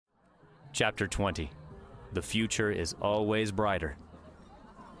Chapter 20. The future is always brighter.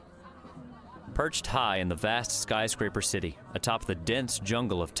 Perched high in the vast skyscraper city, atop the dense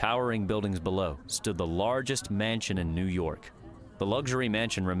jungle of towering buildings below, stood the largest mansion in New York. The luxury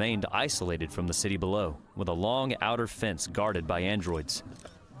mansion remained isolated from the city below, with a long outer fence guarded by androids.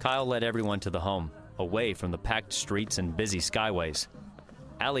 Kyle led everyone to the home, away from the packed streets and busy skyways.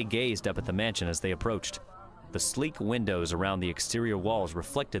 Ally gazed up at the mansion as they approached. The sleek windows around the exterior walls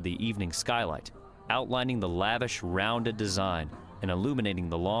reflected the evening skylight, outlining the lavish, rounded design and illuminating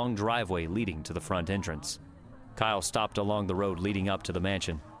the long driveway leading to the front entrance. Kyle stopped along the road leading up to the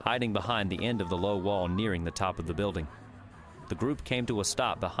mansion, hiding behind the end of the low wall nearing the top of the building. The group came to a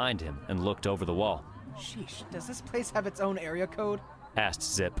stop behind him and looked over the wall. Sheesh, does this place have its own area code? Asked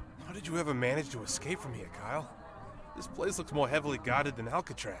Zip. How did you ever manage to escape from here, Kyle? This place looks more heavily guarded than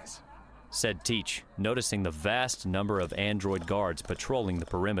Alcatraz. Said Teech, noticing the vast number of android guards patrolling the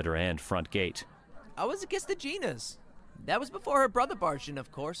perimeter and front gate. I was against the Gina's. That was before her brother barged in, of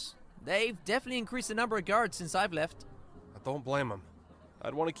course. They've definitely increased the number of guards since I've left. I don't blame them.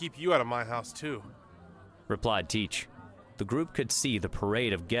 I'd want to keep you out of my house, too. Replied Teech. The group could see the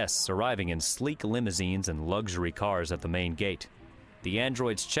parade of guests arriving in sleek limousines and luxury cars at the main gate. The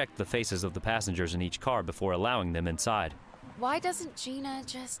androids checked the faces of the passengers in each car before allowing them inside. Why doesn't Gina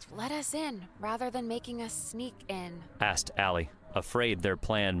just let us in, rather than making us sneak in? Asked Ally, afraid their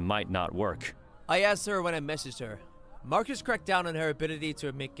plan might not work. I asked her when I messaged her. Marcus cracked down on her ability to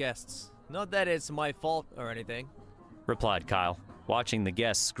admit guests. Not that it's my fault or anything. Replied Kyle, watching the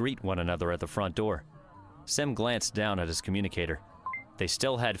guests greet one another at the front door. Sem glanced down at his communicator. They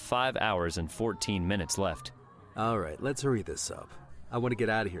still had 5 hours and 14 minutes left. All right, let's hurry this up. I want to get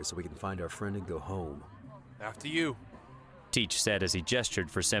out of here so we can find our friend and go home. After you. Teech said as he gestured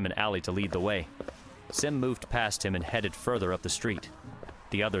for Sem and Ally to lead the way. Sem moved past him and headed further up the street.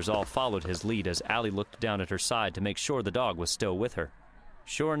 The others all followed his lead as Ally looked down at her side to make sure the dog was still with her.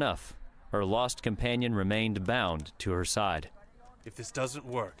 Sure enough, her lost companion remained bound to her side. If this doesn't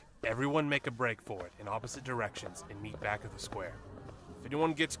work, everyone make a break for it in opposite directions and meet back at the square. If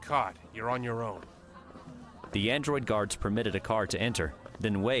anyone gets caught, you're on your own. The android guards permitted a car to enter,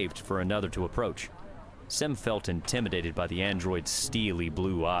 then waved for another to approach. Sem felt intimidated by the android's steely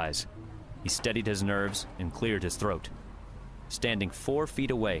blue eyes. He steadied his nerves and cleared his throat. Standing 4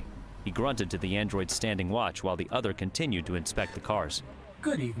 feet away, he grunted to the android standing watch while the other continued to inspect the cars.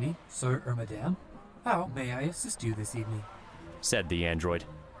 Good evening, sir or madame. How may I assist you this evening? Said the android.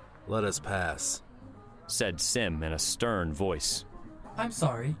 Let us pass. Said Sem in a stern voice. I'm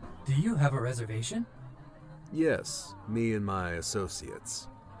sorry, do you have a reservation? Yes, me and my associates.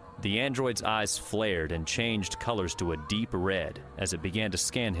 The android's eyes flared and changed colors to a deep red as it began to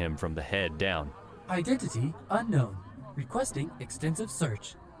scan him from the head down. Identity unknown. Requesting extensive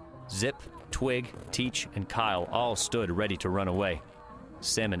search. Zip, Twig, Teech, and Kyle all stood ready to run away.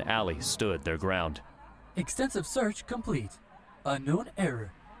 Sem and Ally stood their ground. Extensive search complete. Unknown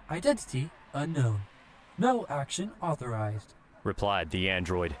error. Identity unknown. No action authorized. Replied the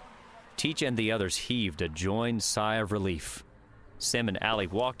android. Teech and the others heaved a joined sigh of relief. Sem and Ally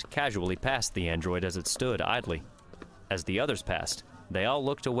walked casually past the android as it stood idly. As the others passed, they all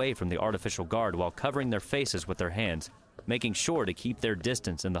looked away from the artificial guard while covering their faces with their hands, making sure to keep their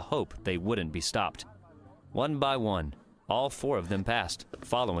distance in the hope they wouldn't be stopped. One by one, all 4 of them passed,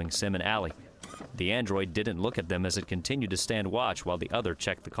 following Sem and Ally. The android didn't look at them as it continued to stand watch while the other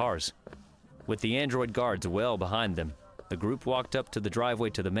checked the cars. With the android guards well behind them, the group walked up to the driveway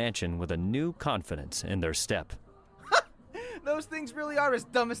to the mansion with a new confidence in their step. Those things really are as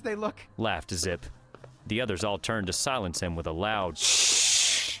dumb as they look. Laughed Zip. The others all turned to silence him with a loud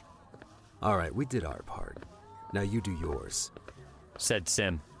shh. All right, we did our part. Now you do yours. Said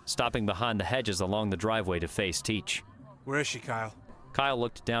Sem, stopping behind the hedges along the driveway to face Teech. Where is she, Kyle? Kyle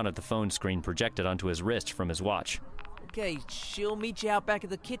looked down at the phone screen projected onto his wrist from his watch. Okay, she'll meet you out back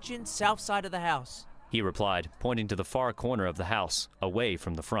of the kitchen, south side of the house. He replied, pointing to the far corner of the house, away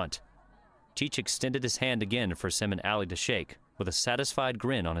from the front. Teech extended his hand again for Sem and Ally to shake, with a satisfied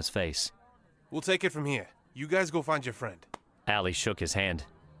grin on his face. We'll take it from here. You guys go find your friend. Ally shook his hand.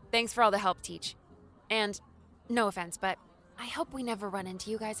 Thanks for all the help, Teech. And, no offense, but I hope we never run into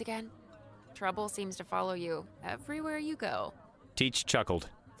you guys again. Trouble seems to follow you everywhere you go. Teech chuckled.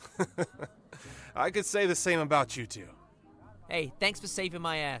 I could say the same about you two. Hey, thanks for saving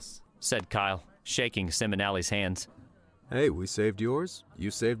my ass. Said Kyle, shaking Sem and Ally's hands. Hey, we saved yours,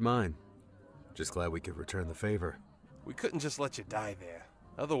 you saved mine. Just glad we could return the favor. We couldn't just let you die there.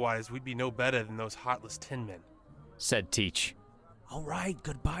 Otherwise, we'd be no better than those heartless tin men. Said Teech. All right,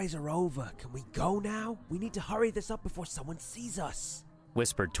 goodbyes are over. Can we go now? We need to hurry this up before someone sees us.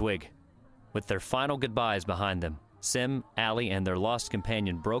 Whispered Twig. With their final goodbyes behind them, Sem, Ally, and their lost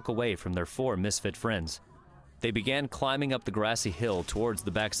companion broke away from their 4 misfit friends. They began climbing up the grassy hill towards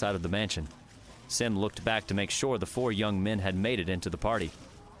the backside of the mansion. Sem looked back to make sure the 4 young men had made it into the party.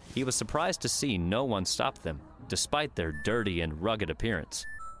 He was surprised to see no one stop them, despite their dirty and rugged appearance.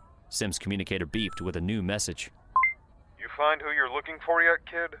 Sem's communicator beeped with a new message. You find who you're looking for yet,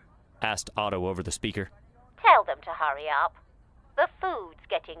 kid? Asked Otto over the speaker. Tell them to hurry up. The food's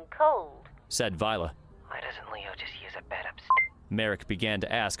getting cold, Said Viola. Why doesn't Leo just use a bed upstairs? Merrick began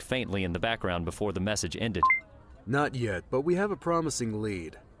to ask faintly in the background before the message ended. Not yet, but we have a promising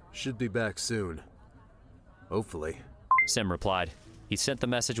lead. Should be back soon. Hopefully. Sem replied. He sent the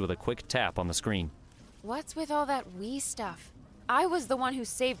message with a quick tap on the screen. What's with all that we stuff? I was the one who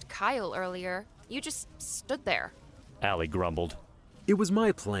saved Kyle earlier. You just stood there. Ally grumbled. It was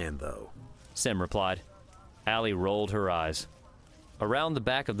my plan, though. Sem replied. Ally rolled her eyes. Around the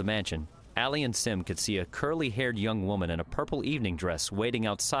back of the mansion, Ally and Sem could see a curly-haired young woman in a purple evening dress waiting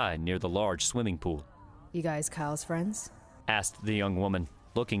outside near the large swimming pool. You guys Kyle's friends? Asked the young woman,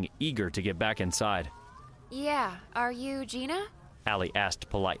 looking eager to get back inside. Yeah, are you Gina? Ally asked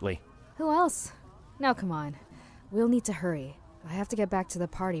politely. Who else? Now come on. We'll need to hurry. I have to get back to the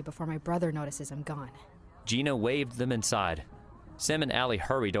party before my brother notices I'm gone. Gina waved them inside. Sem and Ally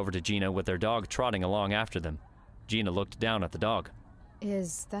hurried over to Gina with their dog trotting along after them. Gina looked down at the dog.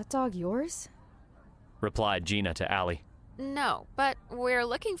 Is that dog yours? Replied Gina to Ally. No, but we're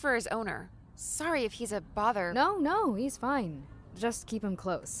looking for his owner. Sorry if he's a bother. No, he's fine. Just keep him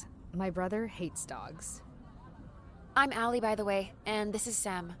close. My brother hates dogs. I'm Ally, by the way, and this is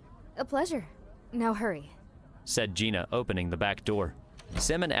Sem. A pleasure. Now hurry. Said Gina, opening the back door.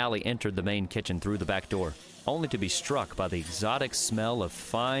 Sem and Ally entered the main kitchen through the back door, only to be struck by the exotic smell of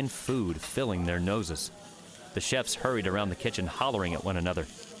fine food filling their noses. The chefs hurried around the kitchen hollering at one another,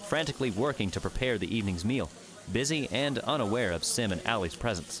 frantically working to prepare the evening's meal, busy and unaware of Sem and Ally's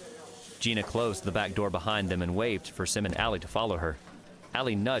presence. Gina closed the back door behind them and waved for Sem and Ally to follow her.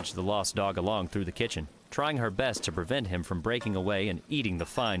 Ally nudged the lost dog along through the kitchen, trying her best to prevent him from breaking away and eating the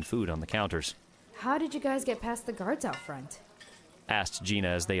fine food on the counters. How did you guys get past the guards out front? Asked Gina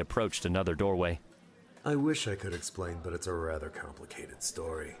as they approached another doorway. I wish I could explain, but it's a rather complicated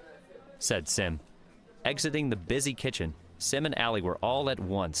story. Said Sem. Exiting the busy kitchen, Sem and Ally were all at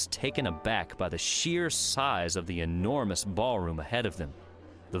once taken aback by the sheer size of the enormous ballroom ahead of them.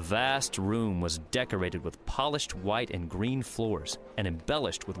 The vast room was decorated with polished white and green floors and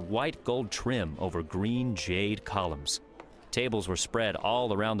embellished with white gold trim over green jade columns. Tables were spread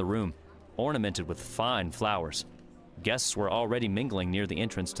all around the room, ornamented with fine flowers. Guests were already mingling near the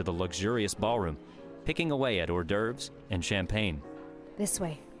entrance to the luxurious ballroom, picking away at hors d'oeuvres and champagne. This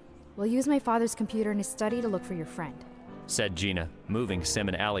way. We'll use my father's computer in his study to look for your friend. Said Gina, moving Sem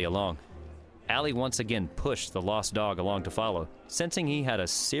and Ally along. Ally once again pushed the lost dog along to follow, sensing he had a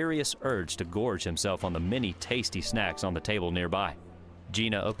serious urge to gorge himself on the many tasty snacks on the table nearby.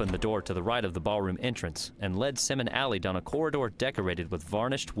 Gina opened the door to the right of the ballroom entrance and led Sem and Ally down a corridor decorated with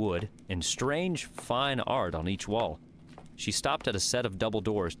varnished wood and strange, fine art on each wall. She stopped at a set of double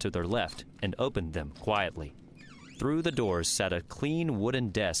doors to their left and opened them quietly. Through the doors sat a clean wooden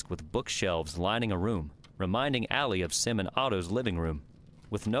desk with bookshelves lining a room, reminding Ally of Sem and Otto's living room.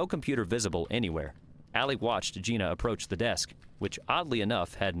 With no computer visible anywhere, Ally watched Gina approach the desk, which oddly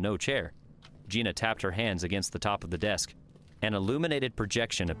enough had no chair. Gina tapped her hands against the top of the desk. An illuminated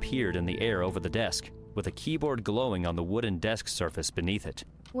projection appeared in the air over the desk, with a keyboard glowing on the wooden desk surface beneath it.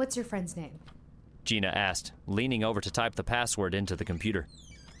 What's your friend's name? Gina asked, leaning over to type the password into the computer.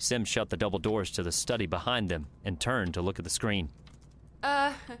 Sem shut the double doors to the study behind them and turned to look at the screen.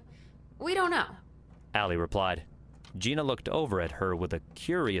 We don't know. Ally replied. Gina looked over at her with a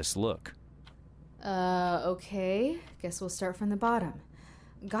curious look. Okay. Guess we'll start from the bottom.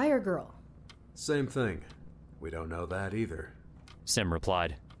 Guy or girl? Same thing. We don't know that either. Sem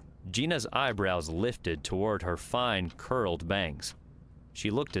replied. Gina's eyebrows lifted toward her fine, curled bangs.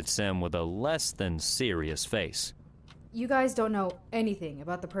 She looked at Sem with a less than serious face. You guys don't know anything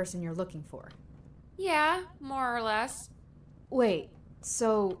about the person you're looking for. Yeah, more or less. Wait,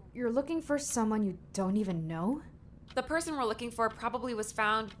 so you're looking for someone you don't even know? The person we're looking for probably was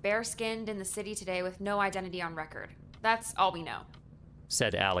found bare-skinned in the city today with no identity on record. That's all we know.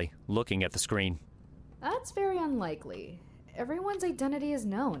 Said Ally, looking at the screen. That's very unlikely. Everyone's identity is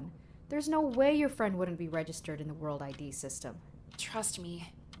known. There's no way your friend wouldn't be registered in the World ID system. Trust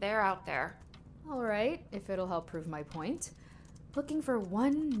me, they're out there. All right, if it'll help prove my point. Looking for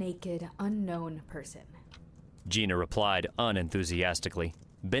one naked, unknown person. Gina replied unenthusiastically,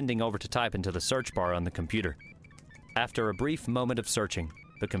 bending over to type into the search bar on the computer. After a brief moment of searching,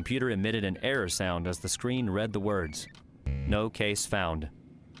 The computer emitted an error sound as the screen read the words, "No case found,"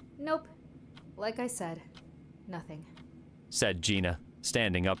 Nope. Like I said, nothing. said Gina,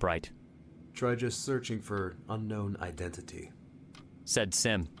 standing upright. Try just searching for unknown identity, said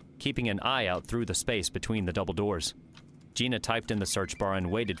Sem, keeping an eye out through the space between the double doors. Gina typed in the search bar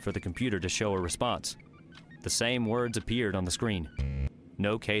and waited for the computer to show a response. The same words appeared on the screen.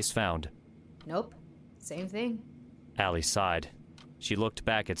 No case found. Nope. Same thing. Ally sighed. She looked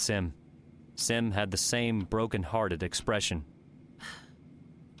back at Sem. Sem had the same broken-hearted expression.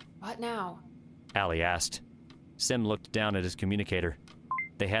 What now? Ally asked. Sem looked down at his communicator.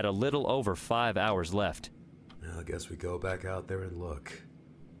 They had a little over 5 hours left. I guess we go back out there and look.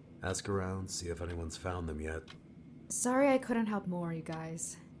 Ask around, see if anyone's found them yet. Sorry I couldn't help more, you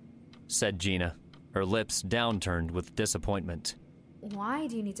guys. Said Gina, her lips downturned with disappointment. Why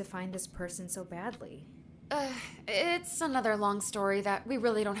do you need to find this person so badly? It's another long story that we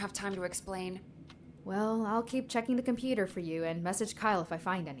really don't have time to explain. Well, I'll keep checking the computer for you and message Kyle if I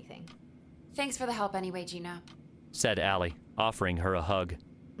find anything. Thanks for the help anyway, Gina. Said Ally, offering her a hug.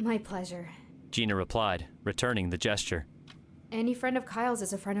 My pleasure. Gina replied, returning the gesture. Any friend of Kyle's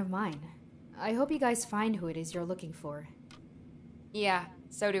is a friend of mine. I hope you guys find who it is you're looking for. Yeah,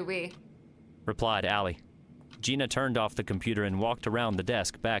 so do we. Replied Ally. Gina turned off the computer and walked around the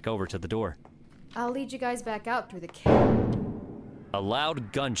desk back over to the door. I'll lead you guys back out through the A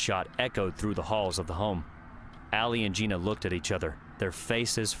loud gunshot echoed through the halls of the home. Ally and Gina looked at each other, their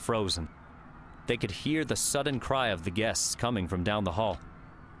faces frozen. They could hear the sudden cry of the guests coming from down the hall.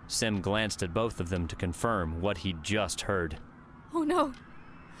 Sem glanced at both of them to confirm what he'd just heard. Oh no!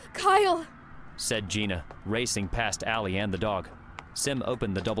 Kyle! Said Gina, racing past Ally and the dog. Sem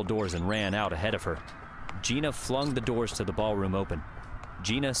opened the double doors and ran out ahead of her. Gina flung the doors to the ballroom open.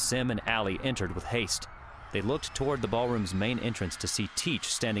 Gina, Sem, and Ally entered with haste. They looked toward the ballroom's main entrance to see Teech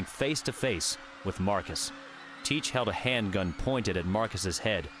standing face to face with Marcus. Teech held a handgun pointed at Marcus's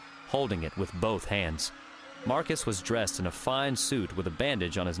head, holding it with both hands. Marcus was dressed in a fine suit with a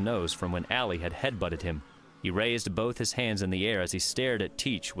bandage on his nose from when Ally had headbutted him. He raised both his hands in the air as he stared at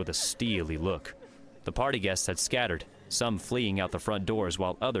Teech with a steely look. The party guests had scattered, some fleeing out the front doors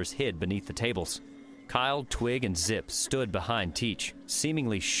while others hid beneath the tables. Kyle, Twig, and Zip stood behind Teech,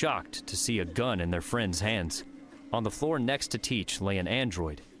 seemingly shocked to see a gun in their friend's hands. On the floor next to Teech lay an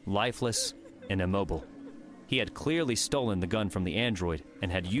android, lifeless and immobile. He had clearly stolen the gun from the android and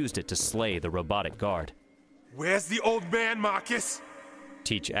had used it to slay the robotic guard. Where's the old man, Marcus?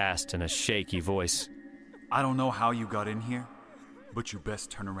 Teech asked in a shaky voice. I don't know how you got in here, but you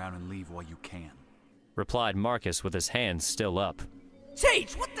best turn around and leave while you can. Replied Marcus with his hands still up.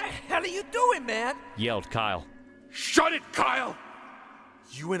 Teech, what the hell are you doing, man? Yelled Kyle. Shut it, Kyle!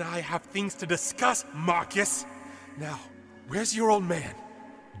 You and I have things to discuss, Marcus. Now, where's your old man?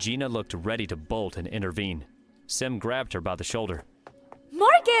 Gina looked ready to bolt and intervene. Sem grabbed her by the shoulder.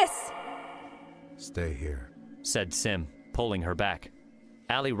 Marcus! Stay here, said Sem, pulling her back.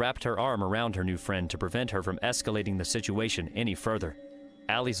 Ally wrapped her arm around her new friend to prevent her from escalating the situation any further.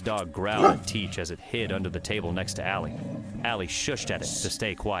 Ally's dog growled at Teech as it hid under the table next to Ally. Ally shushed at it to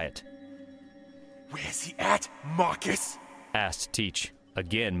stay quiet. Where's he at, Marcus? Asked Teech,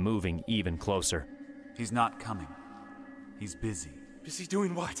 again moving even closer. He's not coming. He's busy. Busy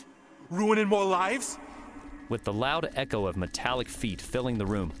doing what? Ruining more lives? With the loud echo of metallic feet filling the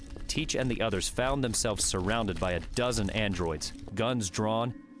room, Teech and the others found themselves surrounded by a dozen androids, guns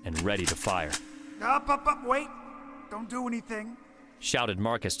drawn and ready to fire. Up, wait! Don't do anything. Shouted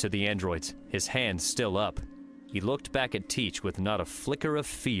Marcus to the androids, his hands still up. He looked back at Teech with not a flicker of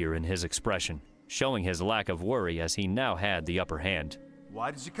fear in his expression, showing his lack of worry as he now had the upper hand. Why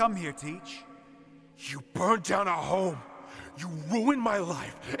did you come here, Teech? You burned down our home. You ruined my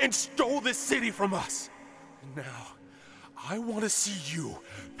life and stole this city from us. Now, I want to see you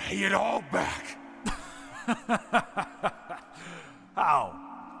pay it all back. How?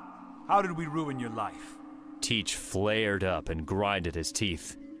 How did we ruin your life? Teech flared up and grinded his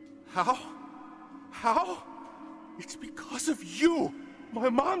teeth. How? How? It's because of you. My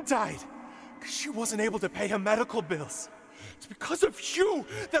mom died. She wasn't able to pay her medical bills. It's because of you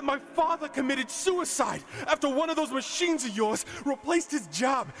that my father committed suicide after one of those machines of yours replaced his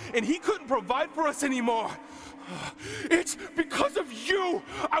job and he couldn't provide for us anymore. It's because of you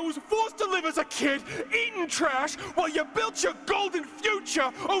I was forced to live as a kid, eating trash, while you built your golden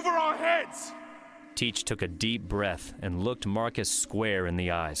future over our heads. Teech took a deep breath and looked Marcus square in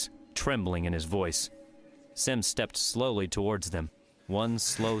the eyes, trembling in his voice. Sem stepped slowly towards them, one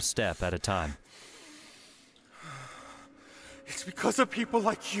slow step at a time. It's because of people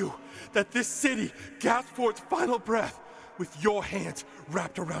like you that this city gasped for its final breath. with your hands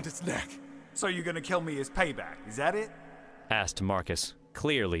wrapped around its neck. So you're gonna kill me as payback, is that it? Asked Marcus,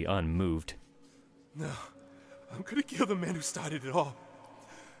 clearly unmoved. No, I'm gonna kill the man who started it all.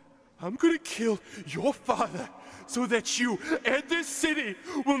 I'm gonna kill your father so that you and this city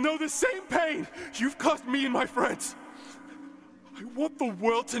will know the same pain you've caused me and my friends. I want the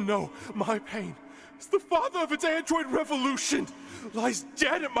world to know my pain as the father of its android revolution lies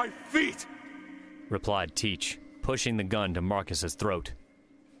dead at my feet, replied Teech, pushing the gun to Marcus's throat.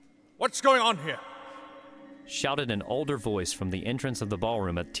 What's going on here? Shouted an older voice from the entrance of the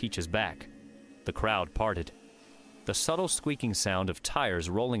ballroom at Teech's back. The crowd parted. The subtle squeaking sound of tires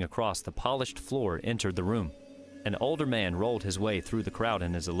rolling across the polished floor entered the room. An older man rolled his way through the crowd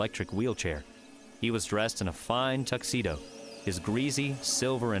in his electric wheelchair. He was dressed in a fine tuxedo, his greasy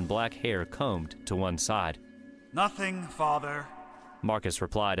silver and black hair combed to one side. Nothing, Father, Marcus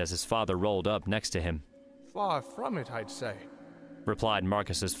replied as his father rolled up next to him. Far from it, I'd say, replied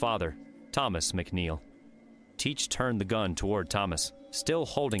Marcus's father, Thomas McKeel. Teech turned the gun toward Thomas, still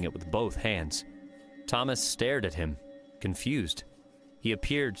holding it with both hands. Thomas stared at him, confused. He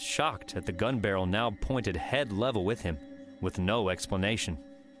appeared shocked at the gun barrel now pointed head level with him, with no explanation.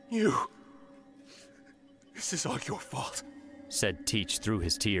 This is all your fault, said Teech through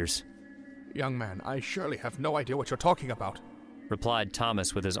his tears. Young man, I surely have no idea what you're talking about, replied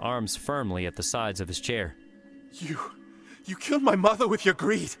Thomas with his arms firmly at the sides of his chair. You killed my mother with your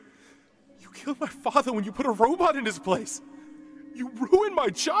greed. You killed my father when you put a robot in his place. You ruined my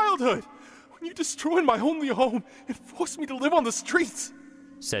childhood when you destroyed my only home and forced me to live on the streets,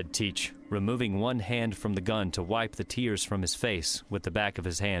 said Teech, removing one hand from the gun to wipe the tears from his face with the back of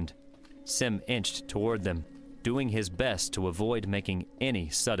his hand. Sem inched toward them, doing his best to avoid making any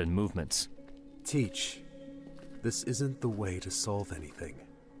sudden movements. Teech, this isn't the way to solve anything.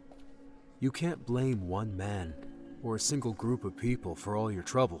 You can't blame one man or a single group of people for all your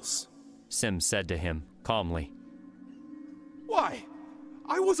troubles, Sem said to him, calmly. Why?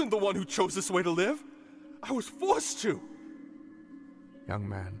 I wasn't the one who chose this way to live. I was forced to. Young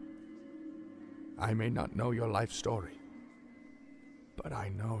man, I may not know your life story, but I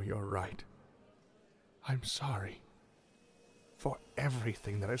know you're right. I'm sorry for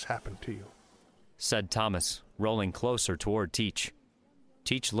everything that has happened to you, said Thomas, rolling closer toward Teech.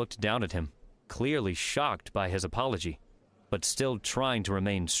 Teech looked down at him, clearly shocked by his apology, but still trying to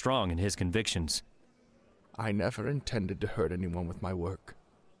remain strong in his convictions. I never intended to hurt anyone with my work.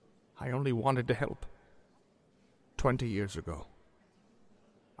 I only wanted to help. 20 years ago,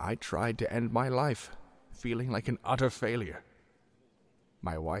 I tried to end my life, feeling like an utter failure.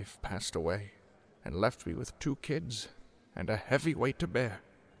 My wife passed away and left me with 2 kids and a heavy weight to bear.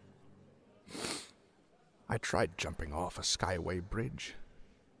 I tried jumping off a skyway bridge,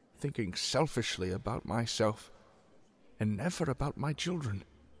 thinking selfishly about myself and never about my children.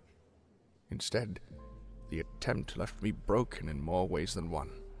 Instead, the attempt left me broken in more ways than one.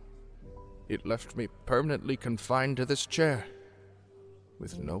 It left me permanently confined to this chair,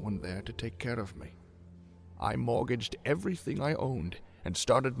 with no one there to take care of me. I mortgaged everything I owned and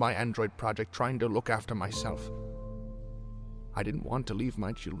started my android project trying to look after myself. I didn't want to leave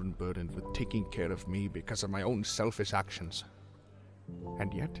my children burdened with taking care of me because of my own selfish actions.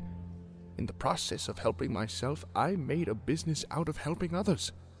 And yet, in the process of helping myself, I made a business out of helping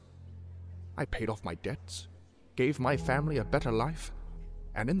others. I paid off my debts, gave my family a better life,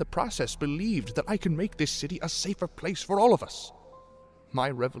 and in the process believed that I could make this city a safer place for all of us. My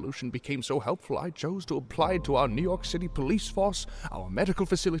revolution became so helpful I chose to apply it to our New York City police force, our medical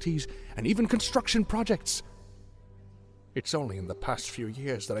facilities, and even construction projects. It's only in the past few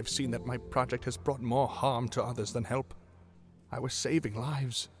years that I've seen that my project has brought more harm to others than help. I was saving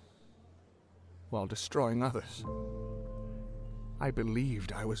lives while destroying others. I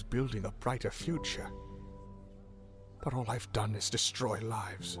believed I was building a brighter future, but all I've done is destroy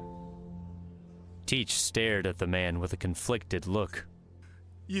lives. Teech stared at the man with a conflicted look.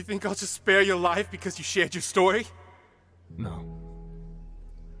 You think I'll just spare your life because you shared your story? No.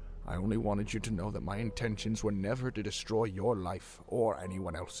 I only wanted you to know that my intentions were never to destroy your life or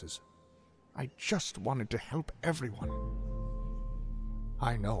anyone else's. I just wanted to help everyone.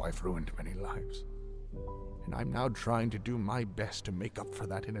 I know I've ruined many lives, and I'm now trying to do my best to make up for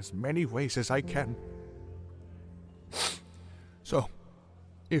that in as many ways as I can. So,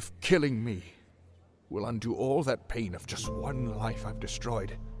 if killing me will undo all that pain of just one life I've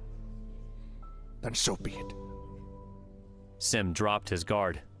destroyed, then so be it. Sem dropped his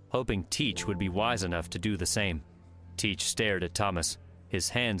guard, hoping Teech would be wise enough to do the same. Teech stared at Thomas, his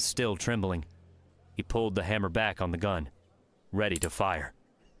hands still trembling. He pulled the hammer back on the gun, ready to fire.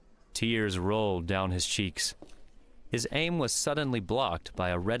 Tears rolled down his cheeks. His aim was suddenly blocked by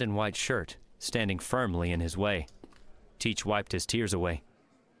a red and white shirt standing firmly in his way. Teech wiped his tears away.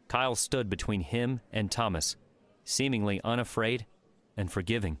 Kyle stood between him and Thomas, seemingly unafraid and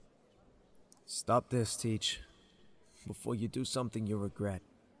forgiving. Stop this, Teech, before you do something you'll regret.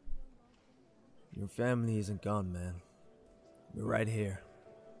 Your family isn't gone, man. We're right here.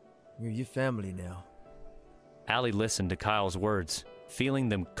 We're your family now. Ally listened to Kyle's words, feeling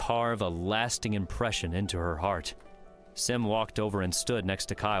them carve a lasting impression into her heart. Sem walked over and stood next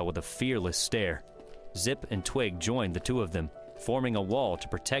to Kyle with a fearless stare. Zip and Twig joined the two of them, forming a wall to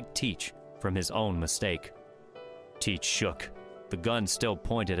protect Teech from his own mistake. Teech shook, the gun still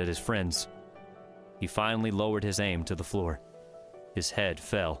pointed at his friends. He finally lowered his aim to the floor. His head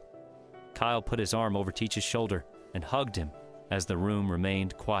fell. Kyle put his arm over Teech's shoulder and hugged him as the room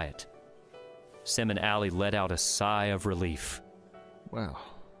remained quiet. Sem and Ally let out a sigh of relief. Well,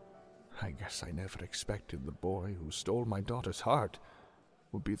 I guess I never expected the boy who stole my daughter's heart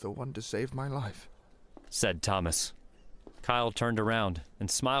would be the one to save my life, said Thomas. Kyle turned around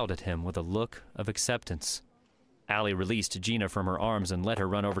and smiled at him with a look of acceptance. Ally released Gina from her arms and let her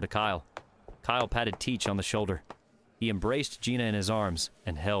run over to Kyle. Kyle patted Teech on the shoulder. He embraced Gina in his arms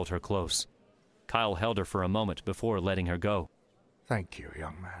and held her close. Kyle held her for a moment before letting her go. Thank you,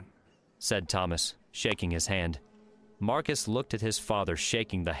 young man, said Thomas, shaking his hand. Marcus looked at his father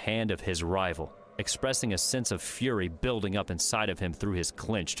shaking the hand of his rival, expressing a sense of fury building up inside of him through his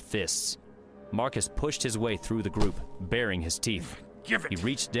clenched fists. Marcus pushed his way through the group, baring his teeth. Give it! He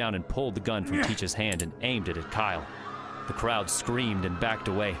reached down and pulled the gun from Teech's hand and aimed it at Kyle. The crowd screamed and backed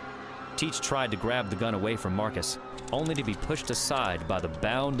away. Teech tried to grab the gun away from Marcus, only to be pushed aside by the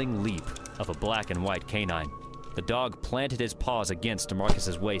bounding leap of a black and white canine. The dog planted his paws against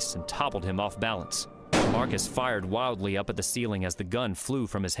Marcus's waist and toppled him off balance. Marcus fired wildly up at the ceiling as the gun flew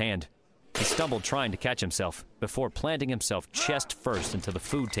from his hand. He stumbled trying to catch himself, before planting himself chest first into the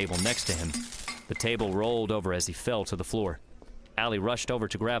food table next to him. The table rolled over as he fell to the floor. Ally rushed over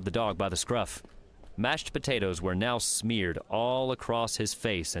to grab the dog by the scruff. Mashed potatoes were now smeared all across his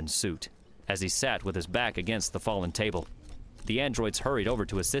face and suit, as he sat with his back against the fallen table. The androids hurried over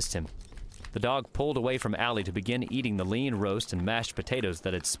to assist him. The dog pulled away from Ally to begin eating the lean roast and mashed potatoes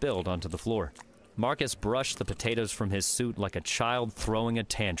that had spilled onto the floor. Marcus brushed the potatoes from his suit like a child throwing a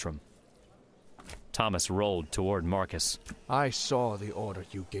tantrum. Thomas rolled toward Marcus. I saw the order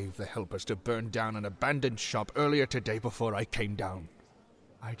you gave the helpers to burn down an abandoned shop earlier today before I came down.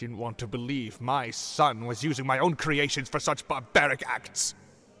 I didn't want to believe my son was using my own creations for such barbaric acts.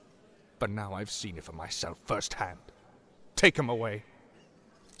 But now I've seen it for myself firsthand. Take him away,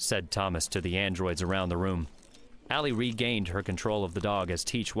 said Thomas to the androids around the room. Ally regained her control of the dog as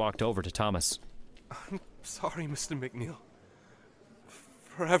Teech walked over to Thomas. I'm sorry, Mr. McKeel.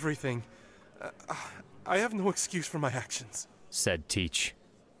 For everything. I have no excuse for my actions, said Teech.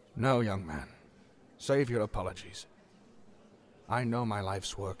 No, young man. Save your apologies. I know my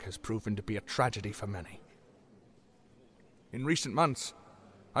life's work has proven to be a tragedy for many. In recent months,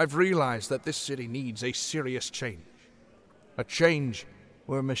 I've realized that this city needs a serious change. A change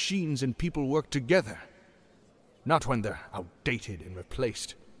where machines and people work together, not when they're outdated and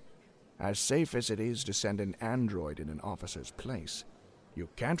replaced. As safe as it is to send an android in an officer's place, you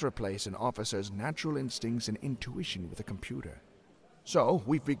can't replace an officer's natural instincts and intuition with a computer. So,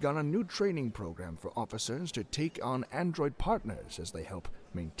 we've begun a new training program for officers to take on android partners as they help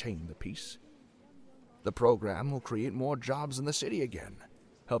maintain the peace. The program will create more jobs in the city again,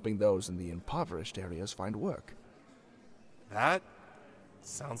 helping those in the impoverished areas find work. That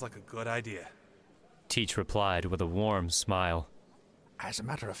sounds like a good idea, Teech replied with a warm smile. As a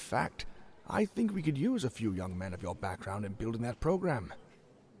matter of fact, I think we could use a few young men of your background in building that program.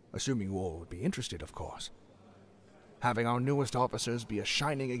 Assuming you all would be interested, of course. Having our newest officers be a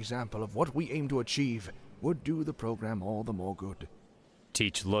shining example of what we aim to achieve would do the program all the more good.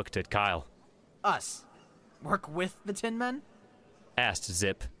 Teech looked at Kyle. Us? Work with the Tin Men? Asked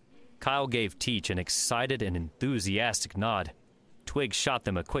Zip. Kyle gave Teech an excited and enthusiastic nod. Twig shot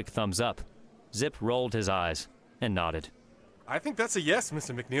them a quick thumbs up. Zip rolled his eyes and nodded. I think that's a yes,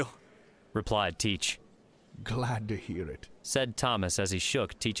 Mr. McKeel, replied Teech. Glad to hear it, said Thomas as he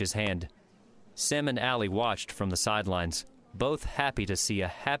shook Teech's hand. Sem and Ally watched from the sidelines, both happy to see a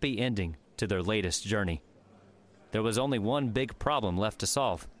happy ending to their latest journey. There was only one big problem left to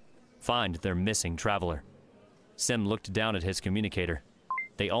solve: find their missing traveler. Sem looked down at his communicator.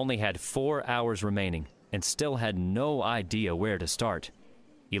 They only had 4 hours remaining and still had no idea where to start.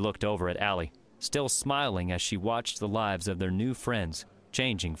 He looked over at Ally, still smiling as she watched the lives of their new friends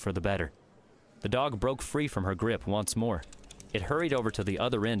changing for the better. The dog broke free from her grip once more. It hurried over to the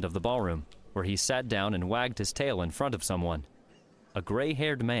other end of the ballroom, where he sat down and wagged his tail in front of someone. A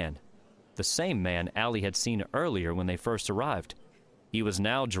gray-haired man, the same man Ally had seen earlier when they first arrived. He was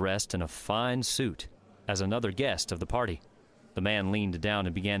now dressed in a fine suit, as another guest of the party. The man leaned down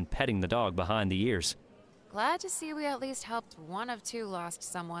and began petting the dog behind the ears. Glad to see we at least helped one of two lost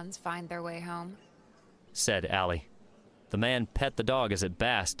someones find their way home, said Ally. The man pet the dog as it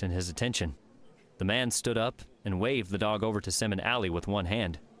basked in his attention. The man stood up and waved the dog over to Sem and Ally with one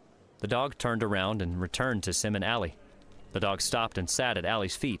hand. The dog turned around and returned to Sem and Ally. The dog stopped and sat at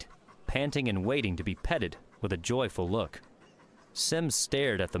Ally's feet, panting and waiting to be petted with a joyful look. Sem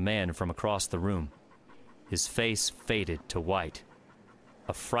stared at the man from across the room. His face faded to white.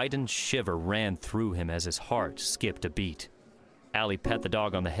 A frightened shiver ran through him as his heart skipped a beat. Ally pet the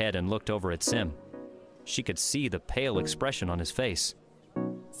dog on the head and looked over at Sem. She could see the pale expression on his face.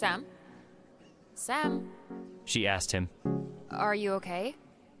 Sem? Sem? She asked him. Are you okay?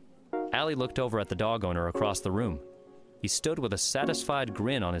 Ally looked over at the dog owner across the room. He stood with a satisfied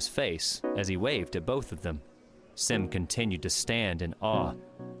grin on his face as he waved at both of them. Sem continued to stand in awe.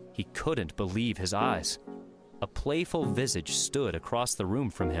 He couldn't believe his eyes. A playful visage stood across the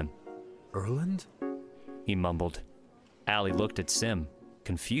room from him. Erland? He mumbled. Ally looked at Sem,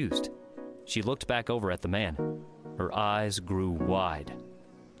 confused. She looked back over at the man. Her eyes grew wide.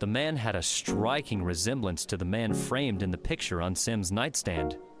 The man had a striking resemblance to the man framed in the picture on Sem's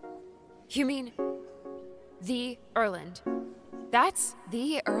nightstand. You mean the Erland? That's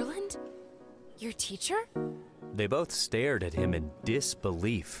the Erland? Your teacher? They both stared at him in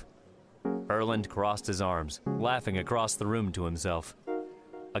disbelief. Erland crossed his arms, laughing across the room to himself.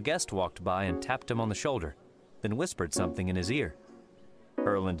 A guest walked by and tapped him on the shoulder, then whispered something in his ear.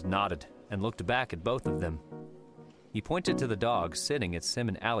 Erland nodded and looked back at both of them. He pointed to the dog sitting at Sem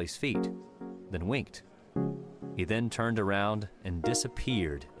and Ally's feet, then winked. He then turned around and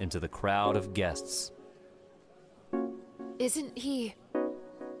disappeared into the crowd of guests. Isn't he?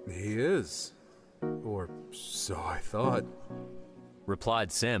 He is. Or so I thought,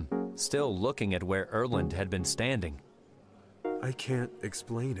 replied Sem, still looking at where Erland had been standing. I can't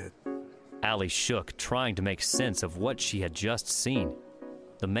explain it. Ally shook, trying to make sense of what she had just seen.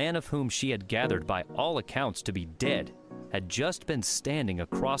 The man of whom she had gathered by all accounts to be dead had just been standing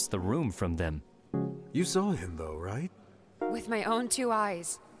across the room from them. You saw him though, right? With my own two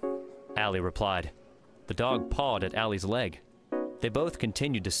eyes, Ally replied. The dog pawed at Ally's leg. They both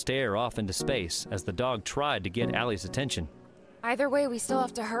continued to stare off into space as the dog tried to get Ally's attention. Either way, we still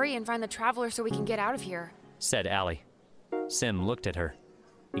have to hurry and find the traveler so we can get out of here, said Ally. Sem looked at her.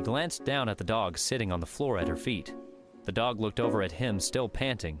 He glanced down at the dog sitting on the floor at her feet. The dog looked over at him, still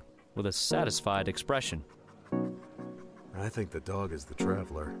panting, with a satisfied expression. I think the dog is the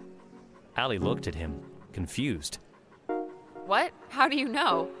traveler. Ally looked at him, confused. What? How do you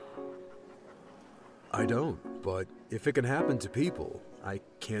know? I don't, but if it can happen to people, I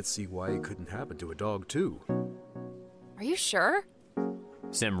can't see why it couldn't happen to a dog too. Are you sure?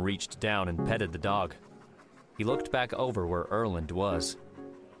 Sem reached down and petted the dog. He looked back over where Erland was.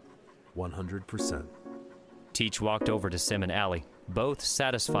 100%. Teech walked over to Sem and Ally, both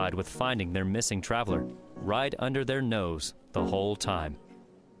satisfied with finding their missing traveler, right under their nose the whole time.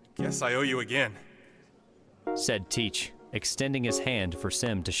 Guess I owe you again, said Teech, extending his hand for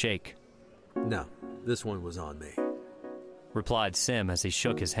Sem to shake. No, this one was on me, replied Sem as he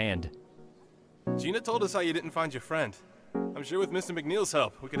shook his hand. Gina told us how you didn't find your friend. I'm sure with Mr. McNeil's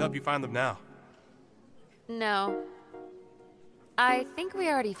help, we can help you find them now. No. I think we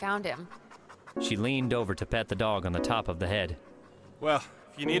already found him. She leaned over to pet the dog on the top of the head. Well,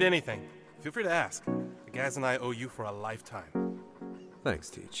 if you need anything, feel free to ask. The guys and I owe you for a lifetime. Thanks,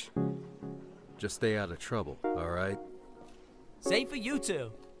 Teech. Just stay out of trouble, all right? Same for you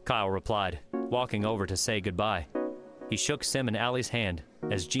two, Kyle replied, walking over to say goodbye. He shook Sem and Ally's hand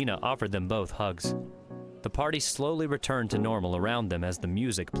as Gina offered them both hugs. The party slowly returned to normal around them as the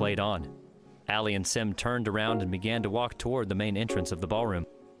music played on. Ally and Sem turned around and began to walk toward the main entrance of the ballroom,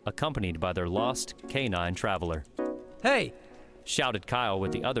 accompanied by their lost canine traveler. Hey! Shouted Kyle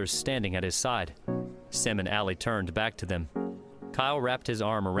with the others standing at his side. Sem and Ally turned back to them. Kyle wrapped his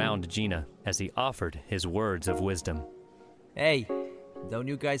arm around Gina as he offered his words of wisdom. Hey, don't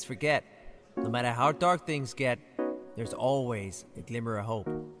you guys forget, no matter how dark things get, there's always a glimmer of hope,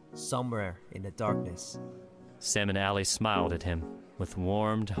 somewhere in the darkness. Sem and Ally smiled at him with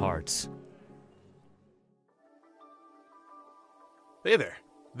warmed hearts. Hey there,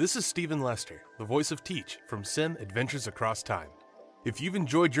 this is Stephen Lester, the voice of Teech from Sim Adventures Across Time. If you've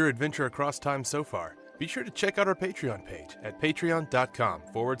enjoyed your adventure across time so far, be sure to check out our Patreon page at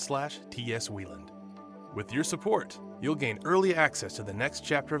patreon.com/TS Wieland. With your support, you'll gain early access to the next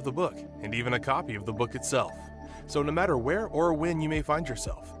chapter of the book, and even a copy of the book itself. So no matter where or when you may find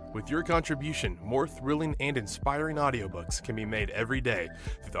yourself, with your contribution, more thrilling and inspiring audiobooks can be made every day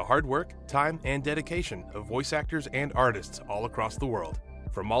through the hard work, time, and dedication of voice actors and artists all across the world.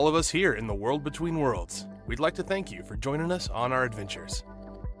 From all of us here in the World Between Worlds, we'd like to thank you for joining us on our adventures.